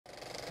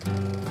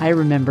I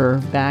remember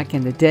back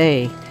in the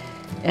day,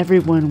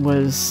 everyone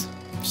was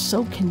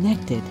so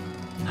connected.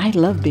 I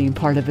love being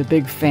part of a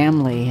big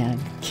family and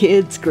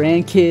kids,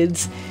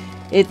 grandkids.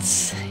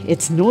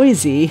 It's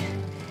noisy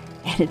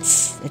and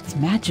it's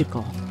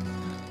magical.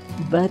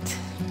 But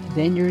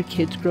then your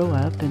kids grow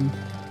up and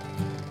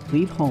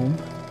leave home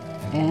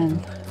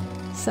and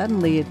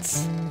suddenly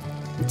it's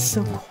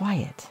so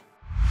quiet.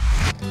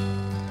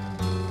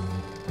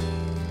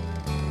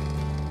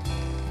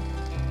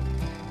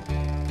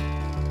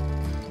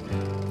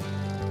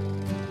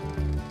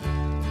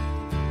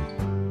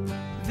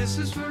 This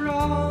is for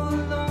all the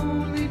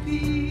lonely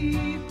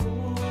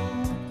people,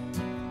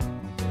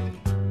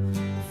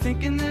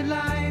 thinking that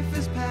life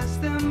has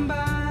passed them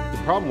by.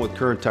 The problem with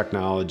current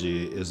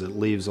technology is it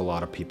leaves a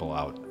lot of people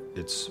out.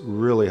 It's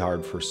really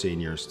hard for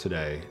seniors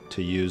today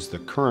to use the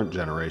current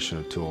generation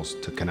of tools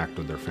to connect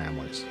with their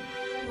families.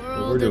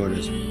 What we're doing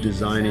is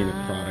designing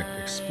a product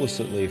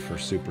explicitly for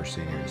super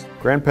seniors.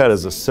 GrandPad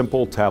is a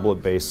simple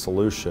tablet-based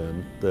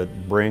solution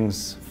that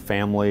brings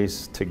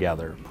families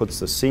together, puts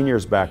the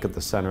seniors back at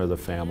the center of the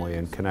family,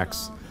 and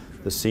connects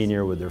the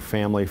senior with their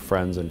family,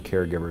 friends, and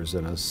caregivers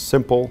in a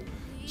simple,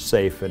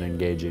 safe, and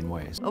engaging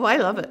way. Oh, I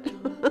love it.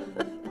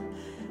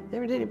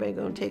 Never did anybody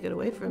go and take it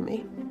away from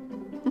me.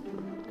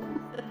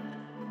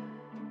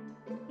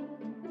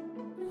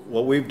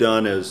 What we've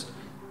done is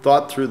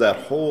thought through that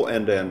whole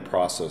end-to-end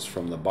process,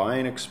 from the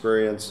buying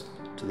experience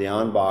to the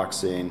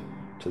unboxing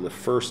to the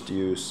first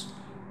use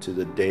to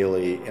the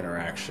daily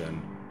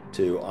interaction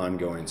to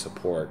ongoing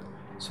support,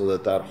 so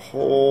that that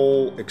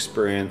whole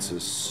experience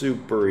is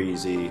super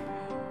easy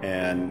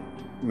and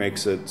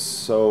makes it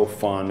so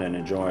fun and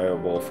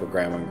enjoyable for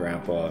Grandma and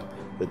Grandpa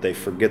that they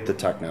forget the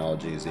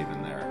technology is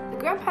even there. The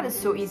GrandPad is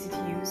so easy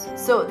to use.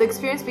 So the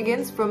experience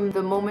begins from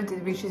the moment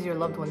it reaches your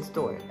loved one's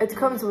door. It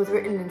comes with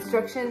written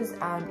instructions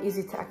and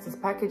easy to access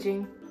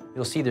packaging.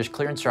 You'll see there's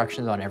clear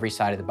instructions on every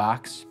side of the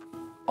box.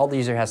 All the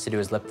user has to do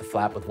is lift the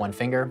flap with one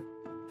finger.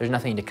 There's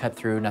nothing to cut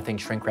through, nothing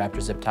shrink wrapped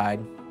or zip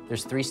tied.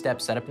 There's 3-step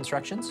setup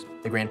instructions,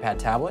 the GrandPad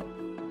tablet,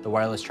 the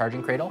wireless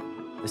charging cradle,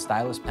 the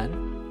stylus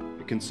pen.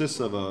 It consists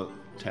of a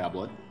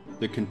tablet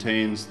that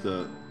contains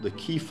the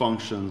key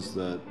functions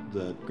that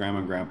Grandma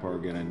and Grandpa are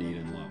going to need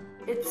and love.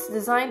 It's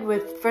designed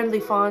with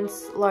friendly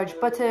fonts, large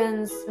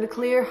buttons, and a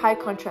clear high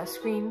contrast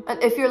screen.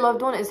 And if your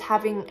loved one is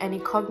having any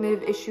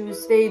cognitive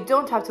issues, they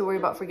don't have to worry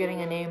about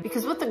forgetting a name,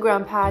 because with the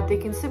GrandPad, they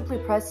can simply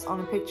press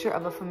on a picture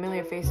of a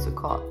familiar face to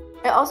call.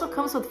 It also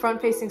comes with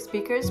front-facing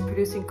speakers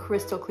producing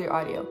crystal clear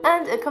audio.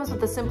 And it comes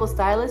with a simple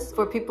stylus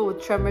for people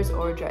with tremors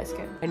or dry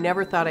skin. I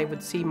never thought I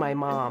would see my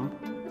mom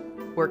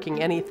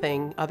working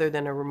anything other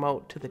than a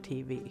remote to the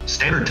TV.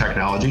 Standard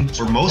technologies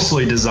were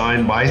mostly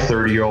designed by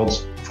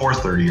 30-year-olds for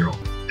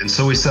 30-year-olds. And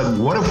so we said,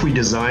 what if we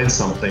design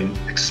something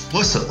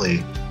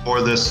explicitly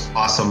for this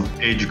awesome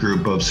age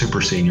group of super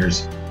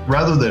seniors?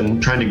 Rather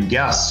than trying to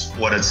guess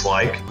what it's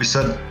like, we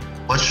said,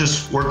 let's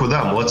just work with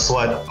them. Let's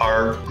let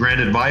our grand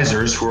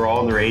advisors, who are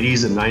all in their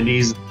 80s and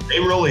 90s, they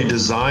really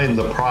design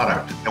the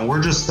product, and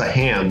we're just the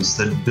hands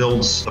that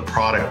builds the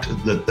product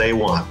that they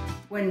want.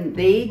 When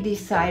they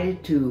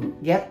decided to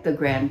get the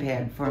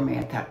GrandPad for me,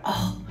 I thought,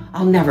 oh,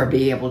 I'll never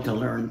be able to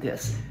learn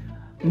this.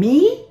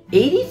 Me,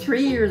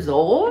 83 years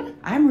old,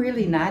 I'm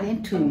really not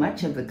into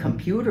much of the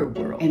computer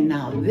world. And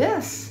now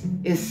this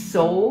is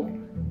so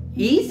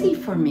easy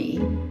for me.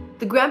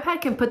 The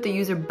GrandPad can put the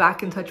user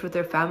back in touch with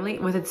their family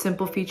with its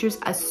simple features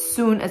as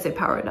soon as they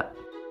power it up.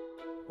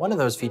 One of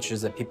those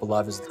features that people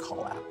love is the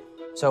call app.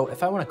 So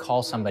if I want to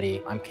call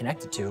somebody I'm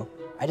connected to,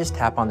 I just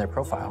tap on their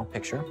profile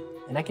picture,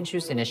 and I can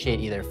choose to initiate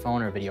either a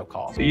phone or video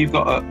call. So you've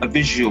got a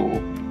visual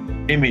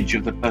image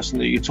of the person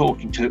that you're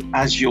talking to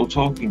as you're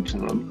talking to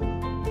them.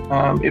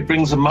 It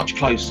brings them much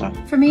closer.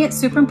 For me, it's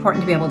super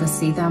important to be able to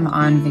see them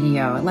on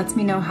video. It lets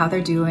me know how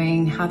they're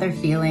doing, how they're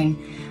feeling.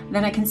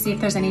 Then I can see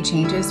if there's any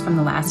changes from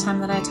the last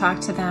time that I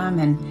talked to them.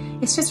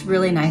 And it's just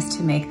really nice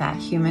to make that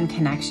human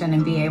connection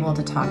and be able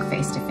to talk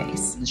face to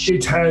face.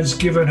 It has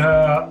given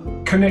her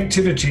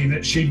connectivity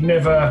that she'd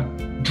never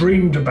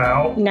dreamed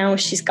about. Now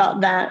she's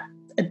got that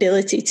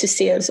ability to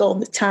see us all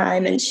the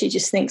time, and she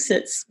just thinks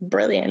it's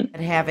brilliant.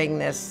 And having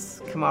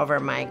this come over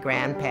my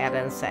GrandPad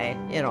and say,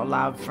 you know,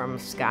 love from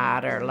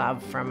Scott or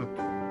love from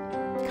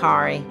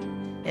Kari,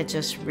 it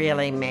just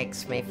really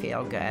makes me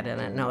feel good, and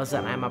it knows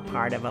that I'm a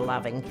part of a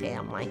loving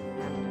family.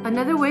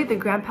 Another way the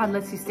GrandPad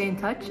lets you stay in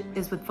touch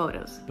is with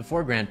photos.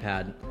 Before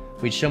GrandPad,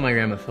 we'd show my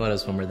grandma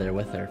photos when we're there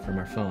with her from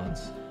our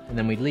phones, and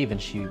then we'd leave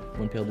and she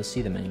wouldn't be able to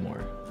see them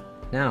anymore.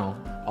 Now,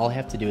 all I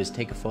have to do is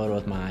take a photo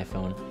with my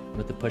iPhone.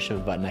 With the push of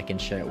a button, I can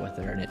share it with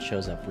her, and it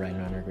shows up right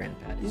on her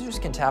GrandPad. Users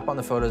can tap on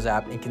the Photos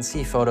app and can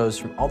see photos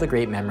from all the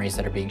great memories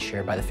that are being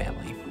shared by the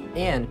family.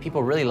 And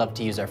people really love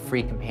to use our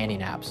free companion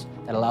apps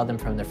that allow them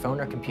from their phone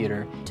or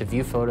computer to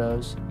view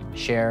photos,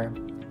 share,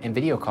 and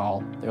video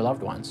call their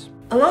loved ones.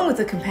 Along with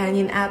the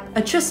companion app,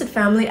 a trusted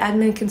family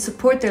admin can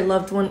support their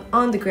loved one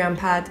on the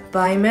GrandPad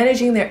by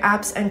managing their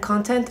apps and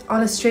content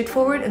on a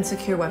straightforward and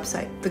secure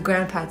website, the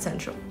GrandPad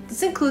Central.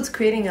 This includes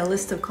creating a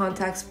list of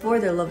contacts for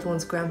their loved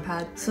one's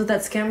GrandPad so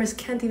that scammers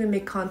can't even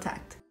make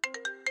contact.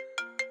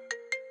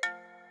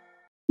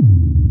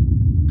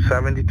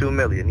 $72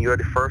 million. You're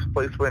the first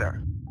place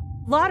winner.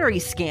 Lottery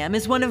scam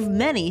is one of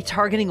many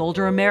targeting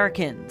older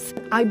Americans.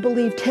 I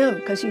believed him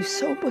because he was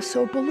so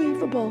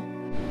believable.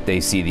 They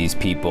see these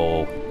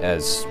people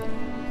as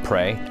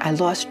prey. I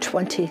lost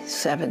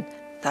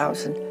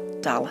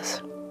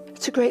 $27,000.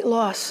 It's a great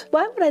loss.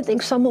 Why would I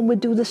think someone would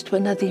do this to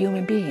another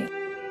human being?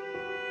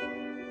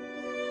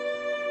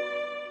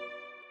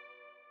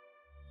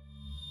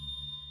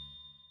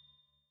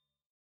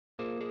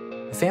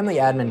 The family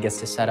admin gets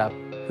to set up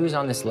who's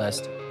on this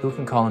list, who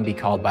can call and be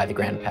called by the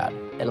GrandPad.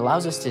 It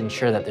allows us to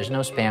ensure that there's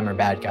no spam or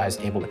bad guys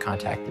able to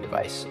contact the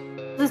device.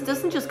 This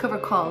doesn't just cover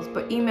calls,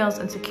 but emails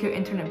and secure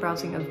internet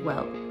browsing as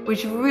well,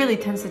 which really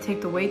tends to take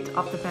the weight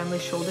off the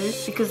family's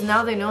shoulders because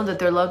now they know that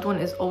their loved one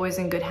is always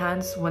in good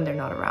hands when they're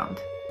not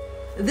around.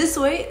 This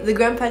way, the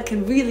GrandPad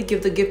can really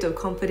give the gift of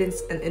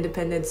confidence and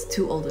independence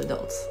to older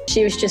adults.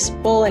 She was just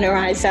bawling her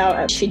eyes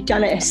out. She'd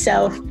done it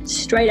herself,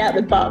 straight out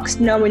the box,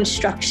 no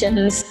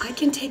instructions. I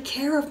can take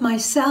care of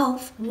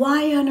myself.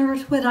 Why on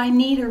earth would I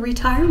need a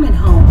retirement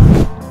home?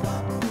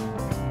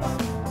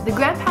 The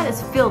GrandPad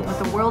is filled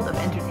with a world of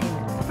entertainment.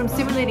 From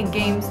simulating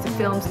games to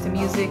films to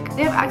music,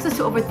 they have access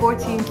to over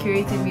 14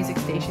 curated music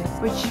stations,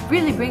 which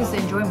really brings the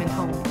enjoyment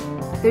home.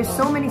 There's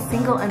so many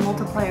single and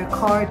multiplayer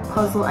card,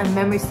 puzzle, and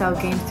memory-style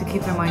games to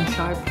keep their mind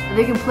sharp.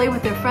 They can play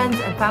with their friends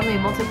and family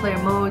in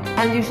multiplayer mode,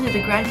 and usually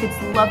the grandkids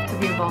love to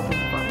be involved in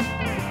the fun.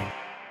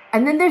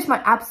 And then there's my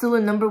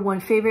absolute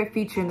 #1 favorite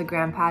feature in the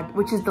GrandPad,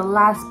 which is the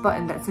last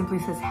button that simply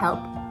says help.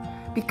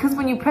 Because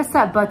when you press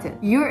that button,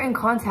 you're in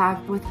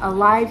contact with a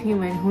live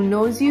human who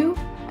knows you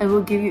and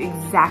will give you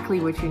exactly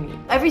what you need.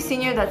 Every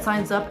senior that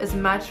signs up is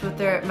matched with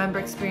their member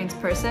experience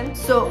person.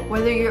 So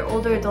whether your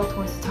older adult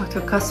wants to talk to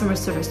a customer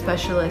service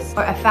specialist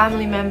or a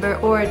family member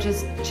or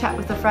just chat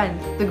with a friend,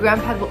 the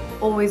GrandPad will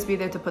always be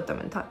there to put them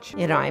in touch.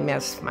 You know, I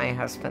miss my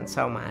husband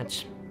so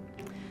much,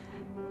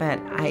 but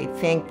I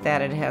think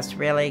that it has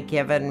really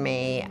given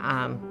me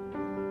a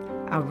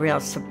real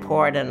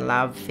support and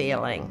love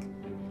feeling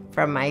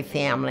from my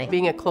family.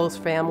 Being a close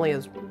family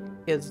is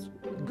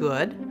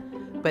good,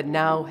 but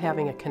now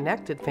having a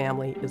connected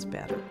family is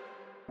better.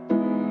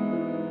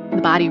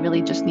 The body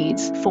really just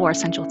needs 4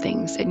 essential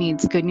things. It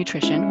needs good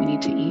nutrition. We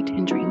need to eat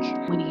and drink.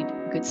 We need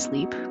good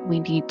sleep.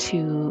 We need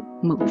to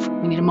move.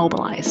 We need to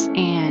mobilize.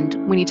 And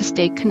we need to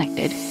stay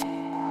connected.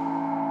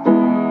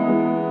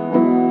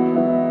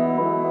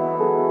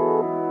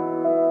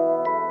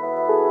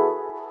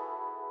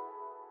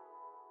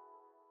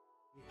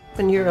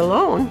 When you're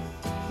alone,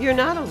 you're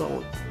not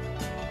alone.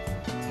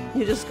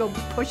 You just go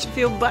push a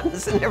few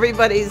buttons and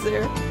everybody's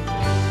there.